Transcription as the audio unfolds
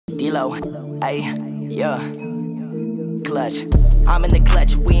D-Lo, ayy, yeah. Clutch. I'm in the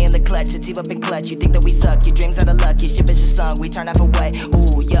clutch, we in the clutch, it's up in clutch. You think that we suck, your dreams are the luck, your ship is just sung, we turn off away.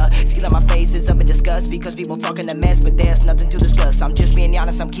 Ooh, yeah, see that my face is up in disgust because people talking a mess, but there's nothing to discuss. I'm just being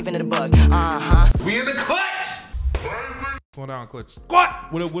honest, I'm keeping it a bug. We in the clutch! What's going on, Clutch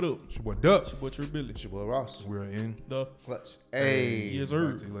Squad? What up, what up? It's your boy Duck. It's your boy True Billy. It's your boy Ross. We're in The Clutch. Hey. Yes,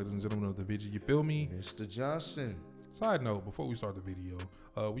 sir. ladies and gentlemen of the video. You feel me? Mr. Johnson. Side note, before we start the video,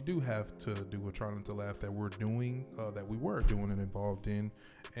 we do have to do a Trying to Laugh that we're doing, that we were doing and involved in.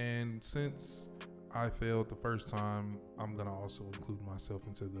 And since I failed the first time, I'm going to also include myself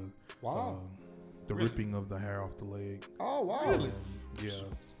into the ripping of the hair off the leg. Oh, wow. Really? Yeah.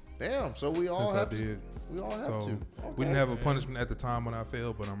 Damn, so we all have to. We all have to. Okay. We didn't have a punishment at the time when I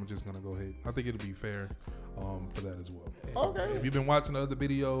failed, but I'm just going to go ahead. I think it'll be fair for that as well. Okay. If you've been watching the other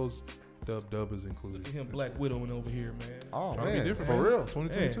videos, Dub is included. Look at him Black Widowing over here, man. Oh, Trying to be man. different, For man. real.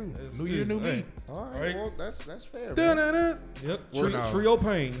 2022. Man, New year, new me. All right. Right. Well, that's fair. Man. Da-da-da. Yep. Well, Trio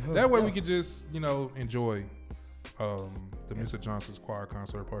Pain. That way we could just, enjoy the Mr. Johnson's choir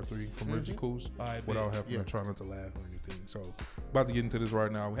concert part 3 from Reggie Coos without having to try not to laugh or anything. So about to get into this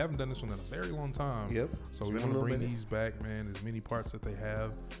right now. We haven't done this one in a very long time. Yep. So we want to bring these back, man. As many parts that they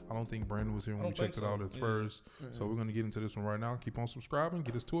have. I don't think Brandon was here when we checked it out at first. So we're going to get into this one right now. Keep on subscribing.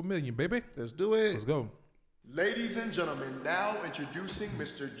 Get us to 1 million, baby. Let's do it. Let's go. Ladies and gentlemen, now introducing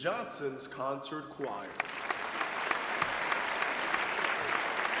Mr. Johnson's concert choir.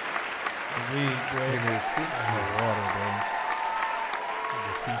 Big, bro. Water, bro.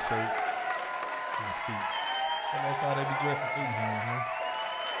 The t-shirt and the suit. And that's how they be dressing too.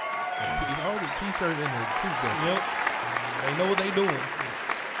 It's always a t-shirt and a suit, though. Yep. They know what they doing.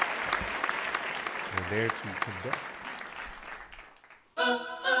 They're there to conduct.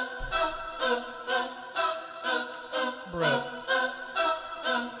 Bruh.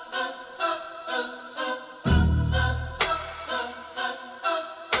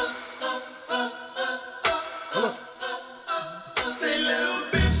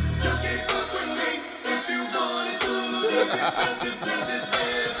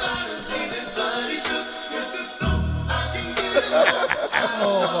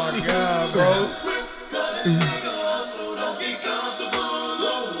 Oh my God, bro.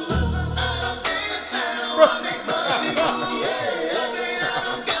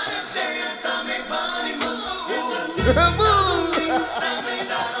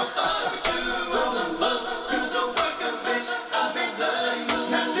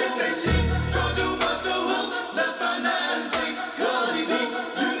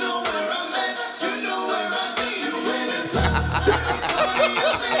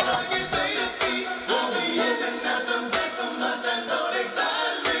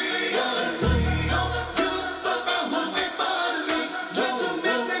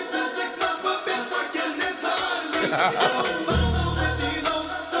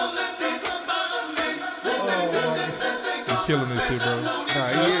 He's killing this shit, bro. Nah,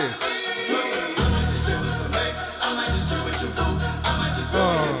 he is.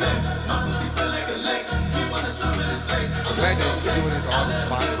 Imagine doing this on the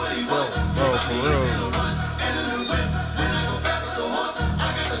spot. Bro, for real.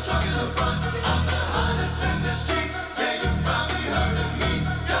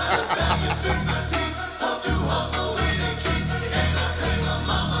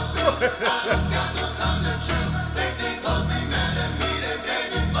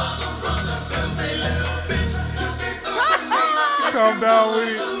 Calm down with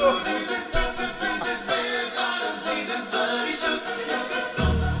it.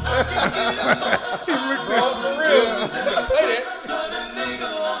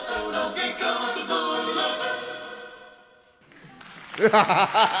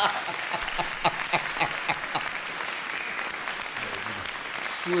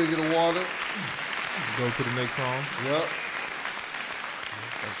 Swig of the water. Go to the next song. Yep.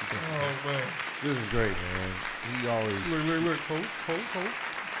 Oh man. This is great, man. He always. Look. Hold.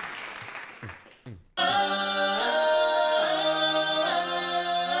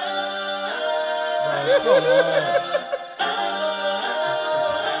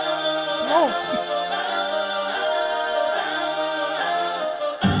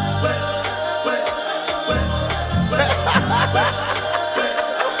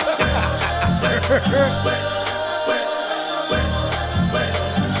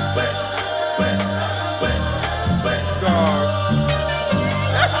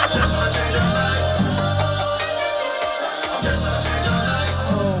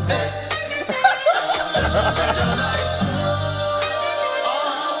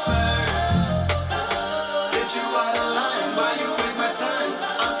 Get you out of line while you waste my time.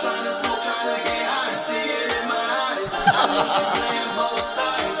 I'm trying She playing both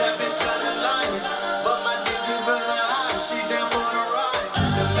sides, that bitch tryna lie me. But my dick give her the high, she down for the ride.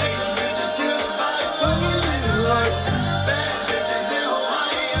 The lady bitches kill the vibe, fucking living life. Bad bitches in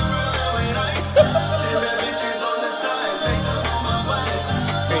Hawaii, I'm rolling with ice. Till the bitches on the side, make them on my wife.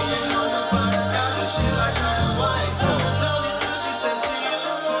 Smoking on the fire, got the shit like China White. All these bitches, she said she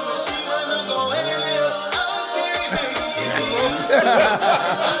used to it, she wanna go in. Okay, baby, if you used to it.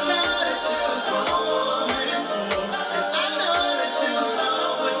 I know that you a grown woman, and I know that you know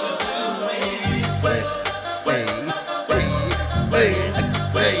what you're doing. Wait, wait, wait, wait, wait,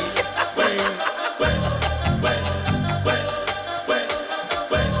 wait, wait, wait, wait, wait,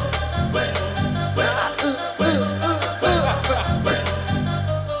 wait, wait,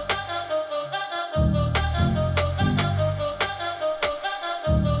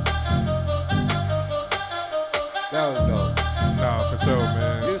 That was dope. Nah, for sure,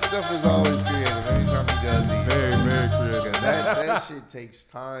 man. His stuff is always creative. Anytime he does these. Very, very creative. That shit takes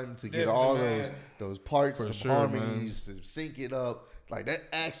time to get all those parts For and sure, harmonies to sync it up. Like that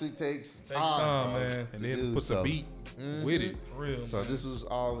actually takes time, man. And then put the beat with it. For real. So man. this was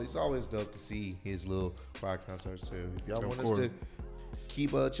always dope to see his little rock concerts too. If y'all Of want course. us to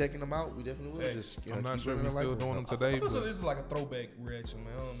keep checking them out, we definitely will. Hey, Just I'm not keep sure if running he's like still this. doing them today, This but is like a throwback reaction,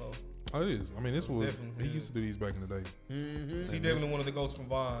 man. I don't know. oh, it is. I mean, this was Definitely, he yeah. used to do these back in the day. He definitely one of the ghosts from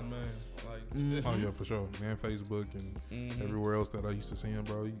Vine, man. Like, Oh yeah, for sure. And Facebook and everywhere else that I used to see him,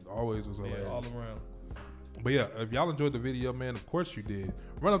 bro. He always was hilarious. yeah, all around. But yeah, if y'all enjoyed the video, man, of course you did.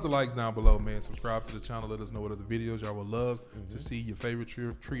 Run up the likes down below, man. Subscribe to the channel. Let us know what other videos y'all would love to see your favorite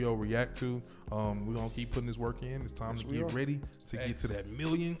trio react to. We're gonna keep putting this work in. It's time to get ready to get to that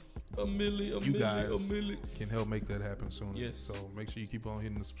million. A million, You guys can help make that happen sooner. Yes. So make sure you keep on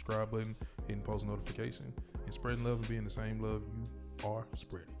hitting the subscribe button, hitting post notification, and spreading love and being the same love you are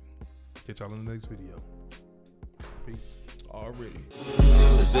spreading. Catch y'all in the next video. Peace. Already.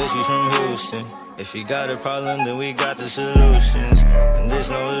 The bitch, he's from Houston. If you got a problem, then we got the solutions. And there's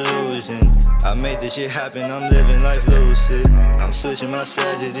no illusion. I made this shit happen, I'm living life lucid. I'm switching my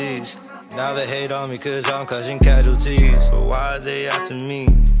strategies. Now they hate on me cause I'm causing casualties. But why are they after me?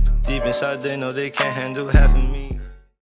 Deep inside they know they can't handle half of me.